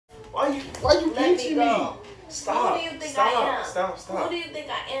Why you pinching me? Stop. Who do you think I am? Stop. Who do you think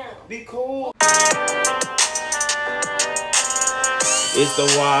I am? Be cool. It's the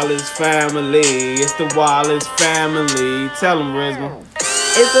Wallace family. It's the Wallace family. Tell them, Rizma.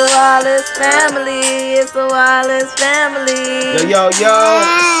 It's the Wallace family. It's the Wallace family. Yo.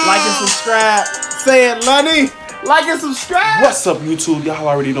 Like and subscribe. Say it, Lonnie. Like and subscribe. What's up, YouTube? Y'all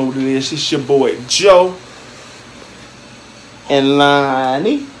already know what it is. It's your boy, Joe. And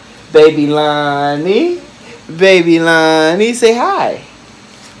Lonnie. Baby Lonnie. Baby Lonnie. Say hi.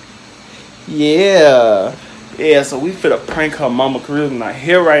 Yeah, so we finna prank her mama. Charisma not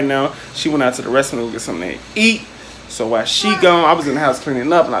here right now. She went out to the restaurant to get something to eat. So while she gone, I was in the house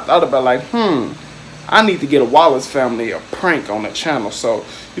cleaning up, and I thought about like, I need to get a Wallace family a prank on the channel. So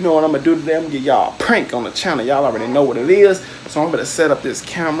you know what I'm gonna do today? I'm gonna get y'all a prank on the channel. Y'all already know what it is. So I'm gonna set up this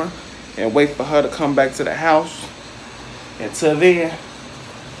camera and wait for her to come back to the house. Until then,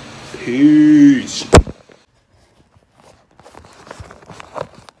 peace. Here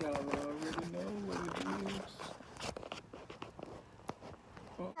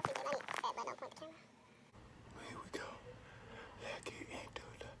we go. Let's get into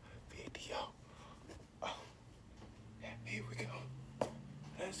the video. Oh, here we go.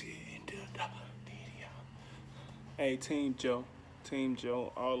 Let's get into the video. Hey, Team Joe. Team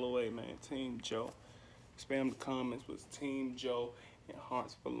Joe all the way, man. Team Joe. Spam the comments with Team Joe and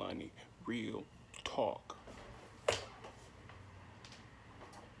Hearts for Lonnie. Real talk.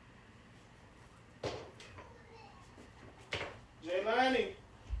 Jaylani.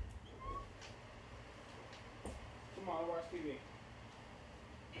 Come on, watch TV.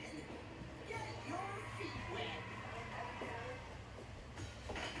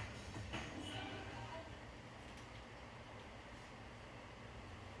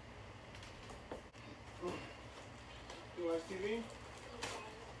 You watch TV?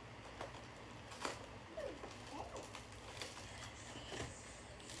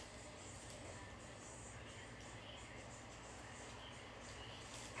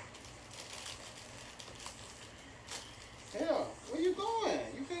 Hell, where you going?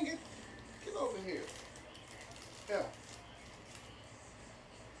 You can't get over here. Yeah.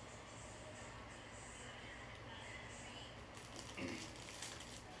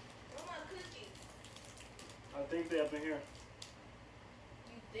 Where my cookies? I think they're up in here.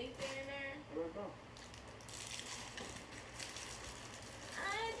 You think they're in there? Where'd it go?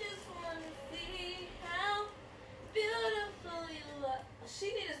 I just want to see how beautiful you are. She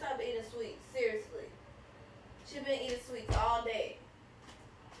need to stop eating sweets. Seriously. She been eating sweets all day.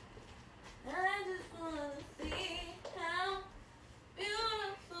 I just want to see how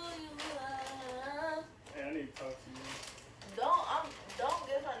beautiful you are. Hey, I need to talk to you. Don't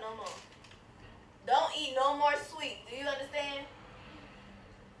give her no more. Don't eat no more sweets. Do you understand?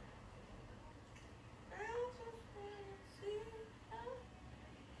 I just want to see how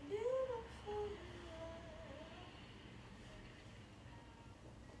beautiful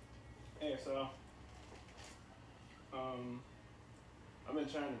you are. Hey, so I've been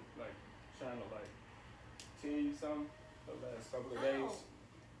trying to tell you something for the last couple of days.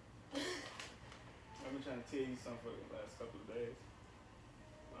 I've been trying to tell you something for the last couple of days.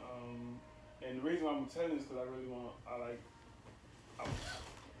 And the reason why I'm telling you is because I really want,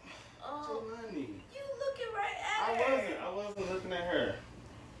 Jaylani. You looking right at her. I wasn't looking at her.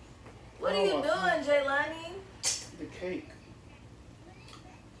 What are you doing, Jaylani? The cake.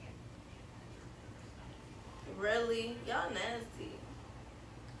 Really? Y'all nasty.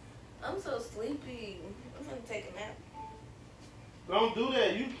 I'm so sleepy. I'm gonna take a nap. Don't do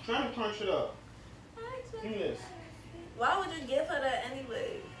that. You trying to crunch it up. Do this. Why would you give her that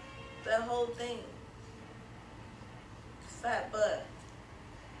anyway? That whole thing. Fat butt.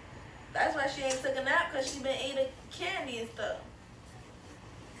 That's why she ain't took a nap, because she been eating candy and stuff.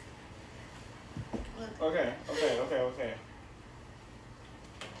 Okay. Tell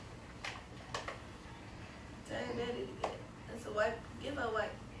your daddy to get it. That's a wipe. Give her a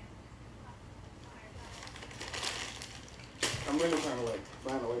wipe. I'm really trying to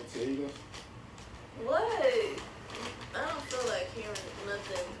find a way to tell you this. What? I don't feel like hearing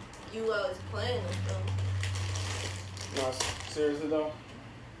nothing. You always playing and stuff. No, seriously though.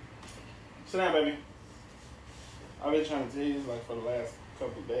 Sit down, baby. I've been trying to tell you this for the last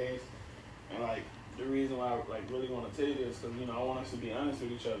couple of days, and the reason why I really want to tell you this because I want us to be honest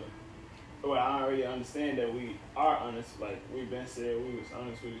with each other. But I already understand that we are honest. We've been said we was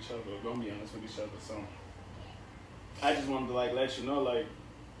honest with each other. We're gonna be honest with each other. So I just wanted to let you know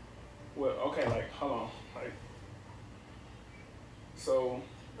hold on, so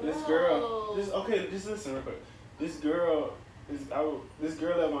this girl, just listen real quick. This girl this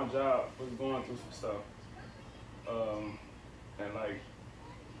girl at my job was going through some stuff, and like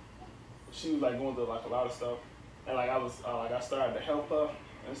she was like going through like a lot of stuff, and like I started to help her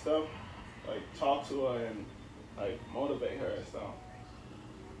and stuff, like talk to her and like motivate her and stuff.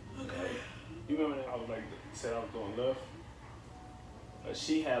 Okay. You remember that I was like said I was doing Lyft?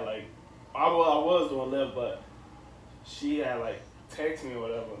 She had like I was doing Lyft, but she had like text me or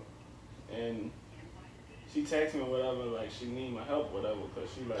whatever, and she texted me or whatever like she need my help or whatever because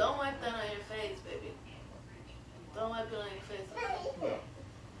she like. Don't wipe that on your face, baby. Don't wipe it on your face. Okay? Yeah.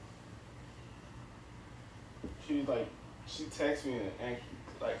 She was like she texted me and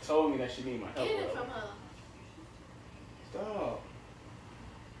like told me that she need my help. Get it from her. Stop.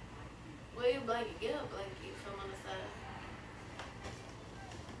 Where your blanket? Get a blanket from on the side.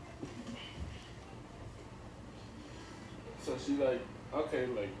 So she like, okay,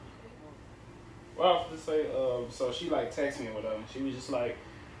 like, well, I was to say, so she like texted me or whatever. She was just like,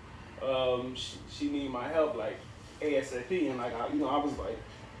 she need my help like ASAP, and like I was like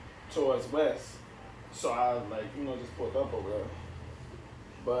towards west, so I like just pulled up over there.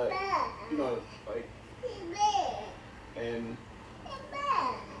 But like, and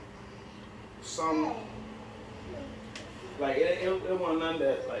some like it wasn't none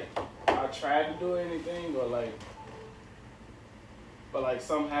that like I tried to do anything or like. But like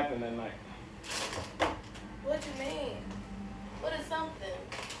something happened that night. What you mean? What is something?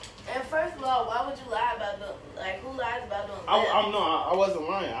 And first of all, why would you lie about doing? Like, who lies about doing that? I wasn't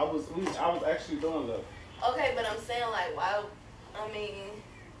lying. I was actually doing that. Okay, but I'm saying like, why? I mean,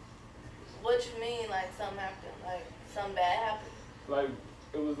 what you mean? Like something happened? Like something bad happened? Like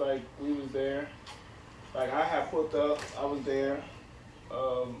it was like we was there. Like I had pulled up. I was there.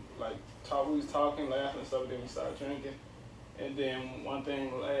 Like we was talking, laughing and stuff. Then we started drinking. And then one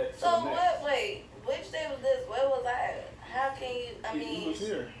thing led to so the next. What? Wait, which day was this? Where was I? How can you? I mean, you was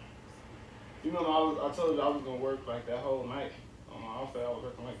here. You remember I told you I was gonna work like that whole night on my outfit. I was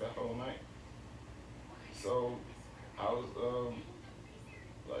working like that whole night. So I was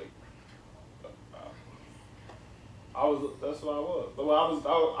that's what I was. But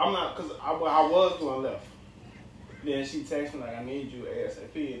I'm not because I was doing left. Then she texted me like I need you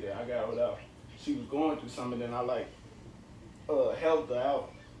ASAP. And then I got without. She was going through something. Then I like. Helped her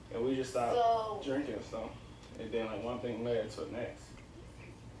out, and we just stopped drinking and stuff. And then like one thing led to the next.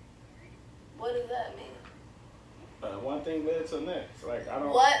 What does that mean? One thing led to the next. Like I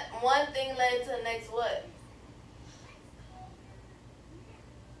don't. What one thing led to the next? What?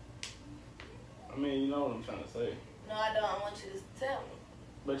 I mean, you know what I'm trying to say. No, I don't. I want you to tell me.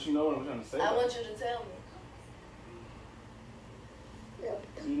 But you know what I'm trying to say. I want you to tell me.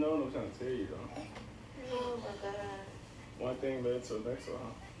 You know what I'm trying to tell you, though. Oh my God. One thing led to the next one,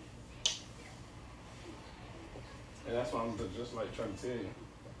 huh? And that's what I'm just like trying to tell you.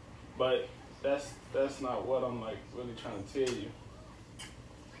 But that's not what I'm like really trying to tell you.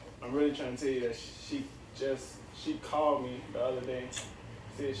 I'm really trying to tell you that she called me the other day,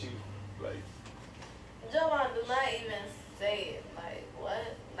 said she like. Jovan, do not even say it. Like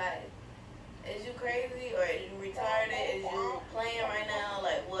what? Like, is you crazy or is you retarded? Is you playing right now?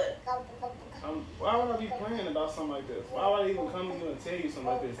 Like what? Why would I be playing about something like this? Why would I even come to you and tell you something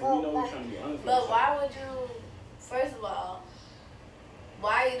like this? And you know we're trying to be honest. But why would you? First of all,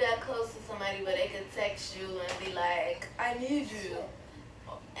 why are you that close to somebody but they could text you and be like, "I need you,"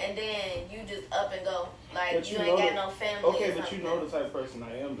 and then you just up and go like you ain't got no family. Okay, but you know the type of person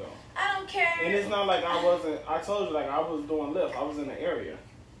I am, though. I don't care. And it's not like I wasn't. I told you like I was doing Lyft. I was in the area,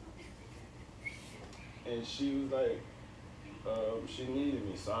 and she was like, she needed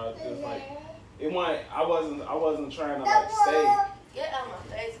me, so I just like. I wasn't trying to like stay. Get out of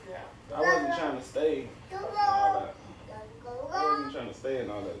my face, girl. I wasn't trying to stay and all that. I wasn't trying to stay and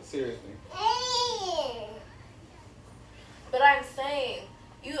all that, seriously. But I'm saying,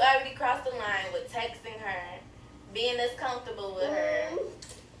 you already crossed the line with texting her, being as comfortable with her.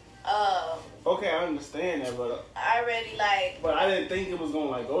 Okay, I understand that, but already like. But I didn't think it was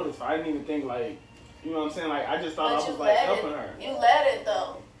gonna like go this far. I didn't even think like, you know what I'm saying? Like I just thought I was like helping her. You let it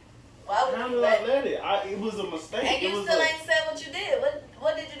though. Why would you let it? It was a mistake. And you still ain't said what you did.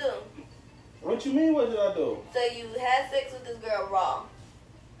 What did you do? What you mean? What did I do? So you had sex with this girl raw.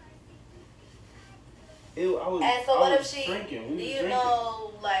 And so what if she? Drinking. Do you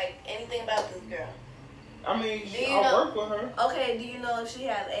know like anything about this girl? I mean, I work with her. Okay. Do you know if she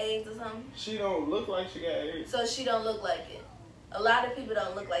has AIDS or something? She don't look like she got AIDS. So she don't look like it. A lot of people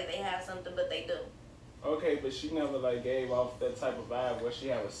don't look like they have something, but they do. Okay, but she never like gave off that type of vibe where she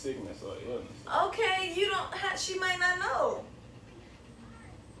had a sickness or illness. Okay, you don't. She might not know.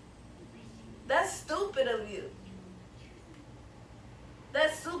 That's stupid of you.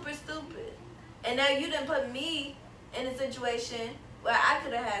 That's super stupid. And now you done put me in a situation where I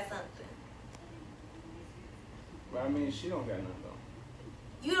could have had something. But I mean, she don't got nothing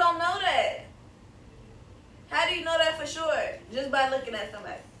though. You don't know that. How do you know that for sure? Just by looking at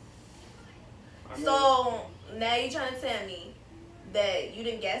somebody. I mean, So now you trying to tell me that you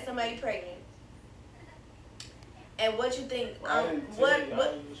didn't get somebody pregnant, and what you think? I didn't tell you.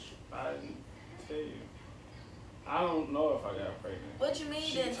 I didn't tell you. I don't know if I got pregnant. What you mean?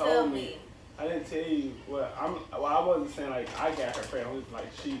 She You didn't told tell me. me. I didn't tell you. Well, I wasn't saying like I got her pregnant. It was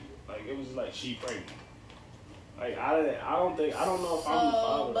like it was like she pregnant. Like I don't know if I'm the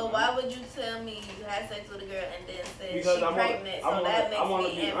father. But why would you tell me you had sex with a girl and then say Because she's pregnant? I want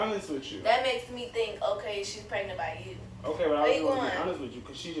to be honest with you. That makes me think, okay, she's pregnant by you. Okay, but I was going to be honest with you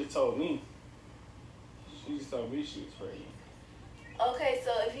because she just told me. She just told me she was pregnant. Okay,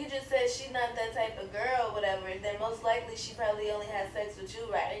 so if you just said she's not that type of girl or whatever, then most likely she probably only had sex with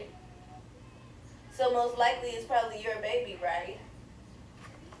you, right? So most likely it's probably your baby, right?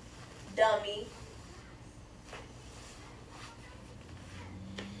 Dummy.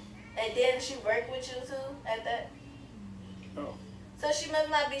 And then she work with you too at that? Oh. So she must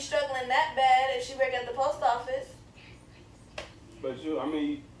not be struggling that bad if she work at the post office. But I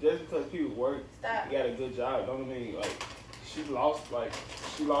mean, just because people work, Stop. you got a good job, don't mean like she lost her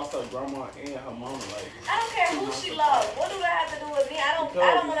grandma and her mama. Like I don't care who she lost. What do that have to do with me? I don't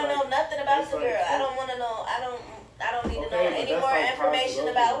want to know nothing about the girl. I don't want to know. I don't need to know any more information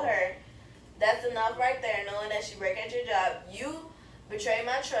about her. That's enough right there. Knowing that she work at your job, you betray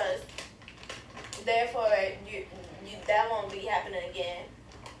my trust. Therefore, that won't be happening again.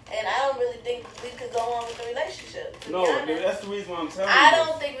 And I don't really think we could go on with the relationship. No, that's the reason why I'm telling you. I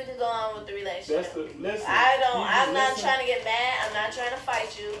don't think we could go on with the relationship. Listen. I'm not trying to get mad. I'm not trying to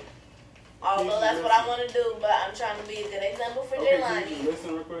fight you. Although that's what I want to do, but I'm trying to be a good example for Jaylani. Can you just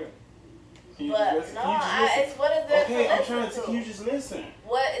listen real quick? It's what is there to listen to? Can you just listen?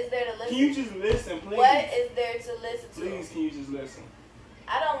 What is there to listen to? Can you just listen, please? What is there to listen to? Please, can you just listen?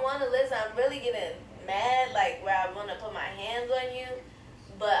 I don't want to listen. I'm really getting mad, like where I want to put my hands on you.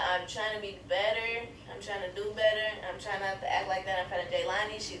 But I'm trying to be better. I'm trying to do better. I'm trying not to act like that in front of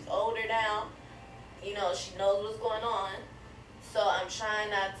Jaylani. She's older now. You know, she knows what's going on. So I'm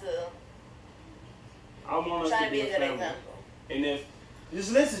trying not to. I want us to be a good example. And if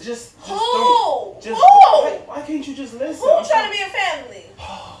just listen, just who? Don't. Just, who? Why can't you just listen? Who trying to be a family?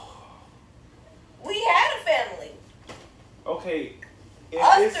 We had a family. Okay.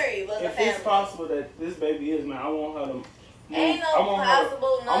 Us three was a family. If it's possible that this baby is man, I want her to. Ain't no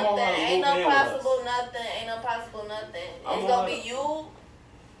possible nothing. Ain't no possible nothing. Ain't no possible nothing. It's gonna be you,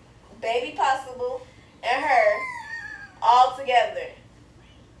 baby possible, and her all together.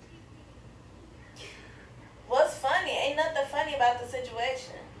 What's funny? Ain't nothing funny about the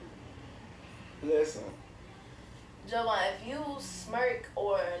situation. Listen. Joanne, if you smirk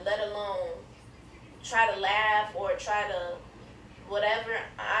or let alone try to laugh or try to whatever,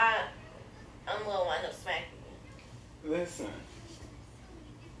 I'm gonna wind up smacking you. Listen,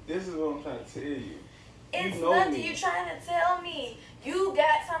 this is what I'm trying to tell you. It's nothing you're trying to tell me. You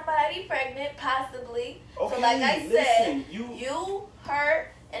got somebody pregnant, possibly. Okay, so like I said, you,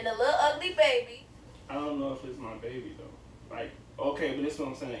 her, and the little ugly baby. I don't know if it's my baby though. Like, okay, but this is what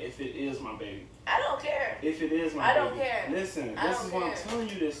I'm saying. If it is my baby, I don't care. If it is my baby, I don't care. Listen, this is why I'm telling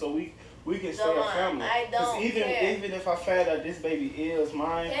you this, so we can stay a family. I don't care. Even if I find out this baby is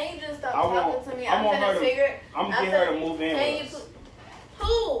mine, can you just stop talking to me? I'm gonna figure. I'm gonna get her to move in with us.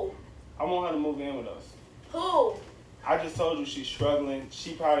 Who? I want her to move in with us. Who? I just told you she's struggling.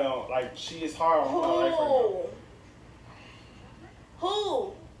 She probably don't like. She is hard on her life right now.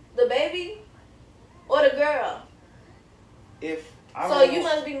 Who? The baby or the girl? So you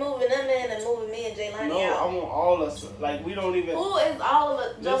must be moving them in and moving me and Jaylani out. No, I want all of us. Like, we don't even. Who is all of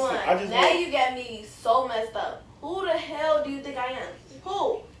us? Now you got me so messed up. Who the hell do you think I am?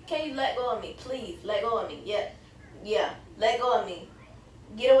 Who? Can you let go of me? Please, let go of me. Yeah. Let go of me.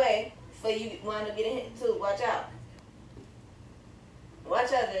 Get away. For you wind up getting hit too. Watch out.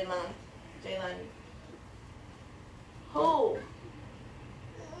 Watch out, Jaylani. Who?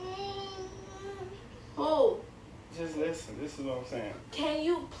 Who? Just listen. This is what I'm saying. Can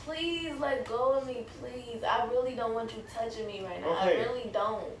you please let go of me, please? I really don't want you touching me right now. Okay. I really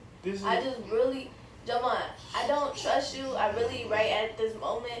don't. Jamon, I don't trust you. I really, right at this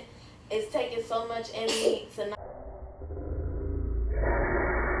moment, it's taking so much in me to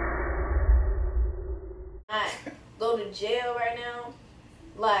not go to jail right now.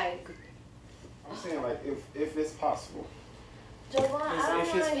 Like, I'm saying, like, if it's possible. Javon, I don't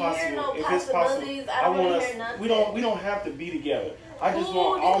want to hear no possibilities. I don't want to hear nothing. We don't have to be together. I just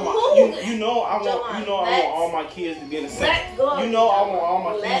want all my you know I want all my kids to be in the same. Let go. You know I want all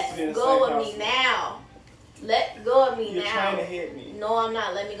my kids to be in the same house. Let go of me now. Let go of me now. You're trying to hit me. No, I'm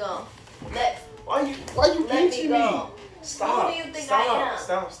not. Let me go. Why you pinching me? Stop. Who do you think Stop. I am?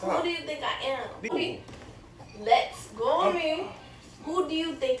 Stop. Who do you think I am? Let's go of me. Who do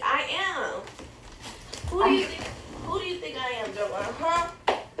you think I am? Who do you think I am, Joanne? Huh?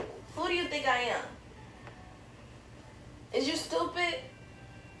 Who do you think I am? Is you stupid?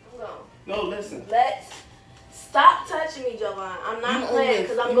 No, listen. Let's stop touching me, Joanne. I'm not playing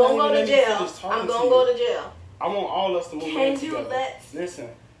because I'm gonna go to jail. I'm gonna go to jail. I want all us to move in together. Listen.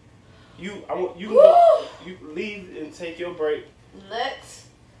 You leave and take your break.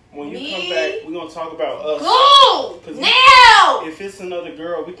 When you come back, we're gonna talk about us. Go now. If it's another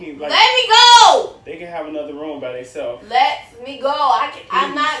girl, we can let me go. They can have another room by themselves. Let me go.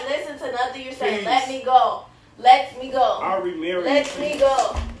 I'm not listening to nothing you're saying. Please. Let me go. Let me go. I'll remarry. Let me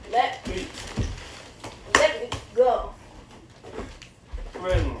go. Let me go.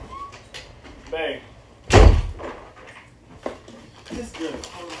 Present. Babe. This girl.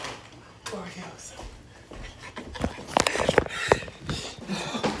 Oh, yes.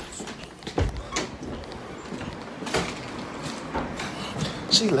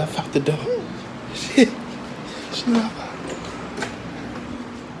 She left out the door. She left out.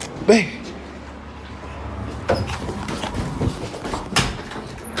 Babe.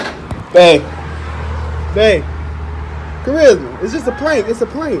 Babe. Charisma. It's just a prank. It's a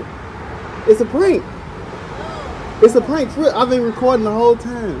prank. It's a prank. It's a prank. I've been recording the whole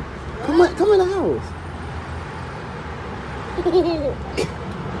time. Come in the house.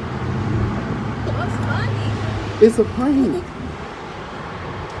 What's funny? It's a prank.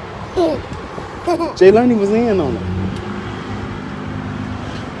 Jaylani was in on it.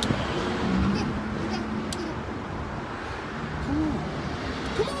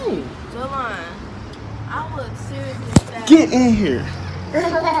 Come on. Javon, I would seriously stab. Get in here.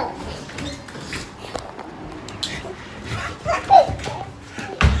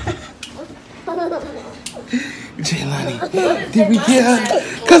 Jaylani, did we get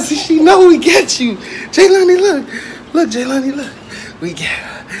her? Cause she know we get you. Jaylani, look, Jaylani, look. We get her.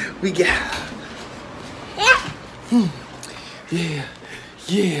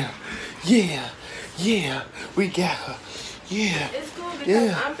 Yeah. We got her. Yeah. It's cool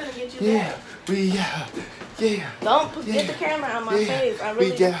because I'm gonna get you back. Don't get the camera on my face. I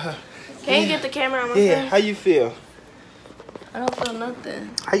really. We got her. Can you get the camera on my face? Yeah. How you feel? I don't feel nothing.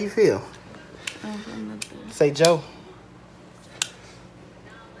 How you feel? I don't feel nothing. Say Joe.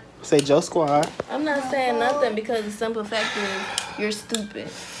 Say Joe Squad. I'm not saying nothing because the simple fact is you're stupid.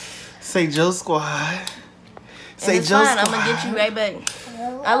 Say Joe Squad. Say it's Joe fine. Squad. I'm gonna get you right back.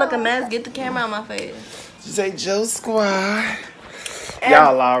 I look a mess. Get the camera on my face. Say Joe Squad.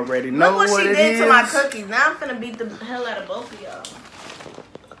 Y'all already know what she it did is. to my cookies. Now I'm finna beat the hell out of both of y'all.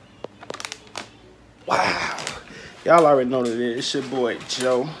 Wow. Y'all already know what it is. It's your boy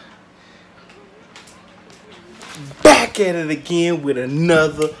Joe. Back at it again with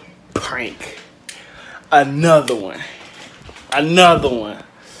another prank. Another one.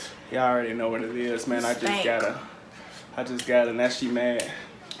 Y'all already know what it is, man. I just got her. Now she mad.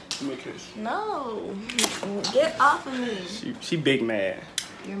 Give me a kiss. No. Get off of me. She big mad.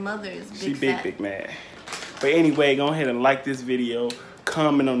 Your mother is big She fat. big mad. But anyway, go ahead and like this video.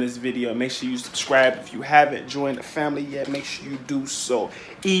 Comment on this video. Make sure you subscribe. If you haven't joined the family yet, make sure you do so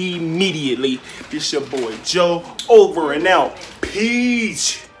immediately. It's your boy Joe. Over and out.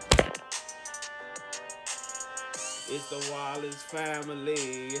 Peace. It's the Wallace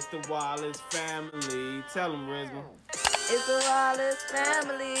family. It's the Wallace family. Tell them, Rizma. It's the Wallace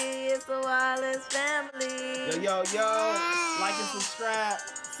family. It's the Wallace family. Yo. Like and subscribe.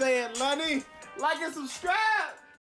 Say it, Lunny. Like and subscribe.